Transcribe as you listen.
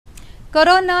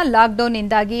Corona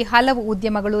ಲಾಕ್ಡೌನ್ನಿಂದಾಗಿ ಹಲವು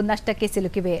ಉದ್ಯಮಗಳು ನಷ್ಟಕ್ಕೆ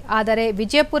ಸಿಲುಕಿವೆ. ಆದರೆ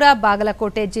ವಿಜಯಪುರ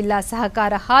ಬಾಗಲಕೋಟೆ ಜಿಲ್ಲಾ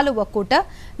ಸಹಕಾರ ಹಾಲು ಒಕ್ಕೂಟ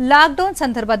ಲಾಕ್ಡೌನ್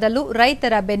ಸಂದರ್ಭದಲ್ಲೂ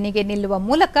ರೈತರ ಬೆನ್ನಿಗೆ ನಿಲ್ಲುವ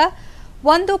ಮೂಲಕ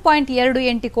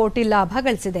 1.28 ಕೋಟಿ ಲಾಭ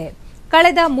ಗಳಿಸಿದೆ.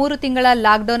 ಕಳೆದ 3 ತಿಂಗಳ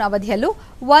ಲಾಕ್ಡೌನ್ ಅವಧಿಯಲ್ಲೂ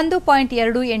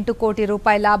 1.28 ಕೋಟಿ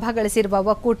ರೂಪಾಯಿ ಲಾಭ ಗಳಿಸಿರುವ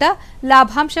ಒಕ್ಕೂಟ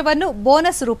ಲಾಭಾಂಶವನ್ನು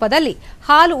ಬೋನಸ್ ರೂಪದಲ್ಲಿ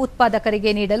ಹಾಲು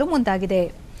ಉತ್ಪಾದಕರಿಗೆ ನೀಡಲು ಮುಂದಾಗಿದೆ.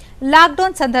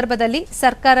 ಲಾಕ್ಡೌನ್ ಸಂದರ್ಭದಲ್ಲಿ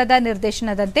ಸರ್ಕಾರದ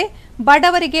ನಿರ್ದೇಶನದಂತೆ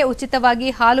ಬಡವರಿಗೆ ಉಚಿತವಾಗಿ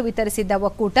ಹಾಲು ವಿತರಿಸಿದ್ದ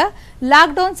ಒಕ್ಕೂಟ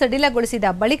ಲಾಕ್ಡೌನ್ ಸಡಿಲಗೊಳಿಸಿದ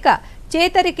ಬಳಿಕ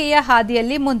ಚೇತರಿಕೆಯ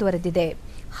ಹಾದಿಯಲ್ಲಿ ಮುಂದುವರೆದಿದೆ.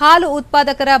 ಹಾಲು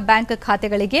ಉತ್ಪಾದಕರ ಬ್ಯಾಂಕ್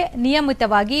ಖಾತೆಗಳಿಗೆ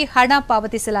ನಿಯಮಿತವಾಗಿ ಹಣ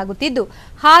ಪಾವತಿಸಲಾಗುತ್ತಿದ್ದು,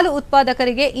 ಹಾಲು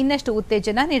ಉತ್ಪಾದಕರಿಗೆ ಇನ್ನಷ್ಟು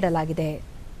ಉತ್ತೇಜನ ನೀಡಲಾಗಿದೆ.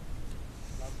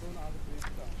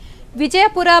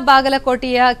 ವಿಜಯಪುರ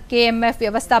ಬಾಗಲಕೋಟೆಯ ಕೆಎಂಎಫ್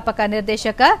ವ್ಯವಸ್ಥಾಪಕ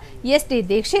ನಿರ್ದೇಶಕ ಎಸ್ಟಿ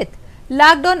ದೀಕ್ಷಿತ್,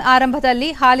 ಲಾಕ್ಡೌನ್ ಆರಂಭದಲ್ಲಿ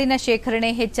ಹಾಲಿನ ಶೇಖರಣೆ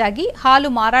ಹೆಚ್ಚಾಗಿ ಹಾಲು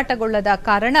ಮಾರಾಟಗೊಳ್ಳದ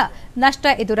ಕಾರಣ ನಷ್ಟ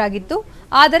ಎದುರಾಗಿತ್ತು.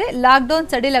 ಆದರೆ ಲಾಕ್ಡೌನ್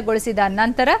ಸಡಿಲಗೊಳಿಸಿದ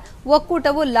ನಂತರ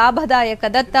ಒಕ್ಕೂಟವು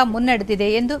ಲಾಭದಾಯಕದತ್ತ ಮುನ್ನಡೆದಿದೆ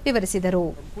ಎಂದು ವಿವರಿಸಿದರು.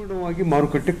 ಸಂಪೂರ್ಣವಾಗಿ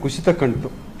ಮಾರುಕಟ್ಟೆ ಕುಸಿತ ಕಂಡಿತು.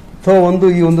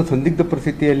 ಈ ಒಂದು ಸಂದಿಗ್ಧ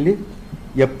ಪರಿಸ್ಥಿತಿಯಲ್ಲಿ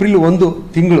ಏಪ್ರಿಲ್ 1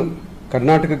 ತಿಂಗಳು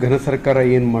ಕರ್ನಾಟಕ ಘನ ಸರ್ಕಾರ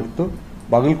ಏನು ಮಾಡಿತು,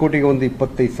 ಬಾಗಲಕೋಟೆಗೆ ಒಂದು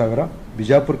 25,000,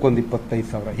 ಬಿಜಾಪುರಕ್ಕೆ ಒಂದು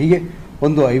 25,000, ಹೀಗೆ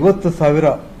ಒಂದು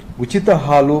 50,000 ಉಚಿತ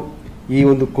ಹಾಲು ಈ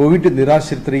ಒಂದು ಕೋವಿಡ್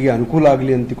ನಿರಾಶ್ರಿತರಿಗೆ ಅನುಕೂಲ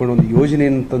ಆಗಲಿ ಅಂತಿಕೊಂಡು ಒಂದು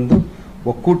ಯೋಜನೆಯನ್ನು ತಂದು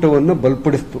ಒಕ್ಕೂಟವನ್ನು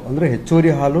ಬಲಪಡಿಸಿತು. ಅಂದರೆ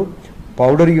ಹೆಚ್ಚುವರಿ ಹಾಲು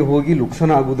ಪೌಡರ್ಗೆ ಹೋಗಿ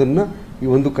ಲುಕ್ಸಾನ ಆಗುವುದನ್ನು ಈ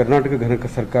ಒಂದು ಕರ್ನಾಟಕ ಘನ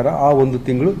ಸರ್ಕಾರ ಆ ಒಂದು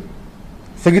ತಿಂಗಳು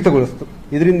ಸ್ಥಗಿತಗೊಳಿಸಿತು.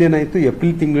 ಇದರಿಂದ ಏನಾಯಿತು,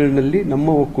 ಏಪ್ರಿಲ್ ತಿಂಗಳಿನಲ್ಲಿ ನಮ್ಮ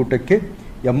ಒಕ್ಕೂಟಕ್ಕೆ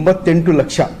 88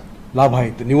 ಲಕ್ಷ ಲಾಭ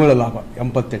ಆಯಿತು. ನಿವ್ವಳ ಲಾಭ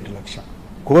 88 ಲಕ್ಷ.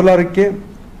 ಕೋಲಾರಕ್ಕೆ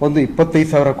ಒಂದು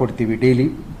 25,000 ಕೊಡ್ತೀವಿ ಡೈಲಿ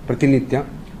ಪ್ರತಿನಿತ್ಯ.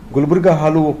 ಗುಲ್ಬರ್ಗಾ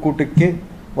ಹಾಲು ಒಕ್ಕೂಟಕ್ಕೆ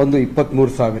ಒಂದು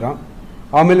 23,000.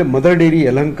 ಆಮೇಲೆ ಮದರ್ ಡೈರಿ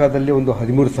ಯಲಹಂಕದಲ್ಲಿ ಒಂದು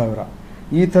 13,000.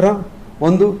 ಈ ಥರ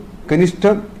ಒಂದು ಕನಿಷ್ಠ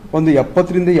ಒಂದು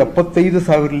 70,000 ರಿಂದ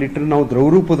 75,000 ಲೀಟರ್ ನಾವು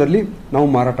ದ್ರವರೂಪದಲ್ಲಿ ನಾವು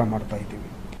ಮಾರಾಟ ಮಾಡ್ತಾ ಇದ್ದೀವಿ.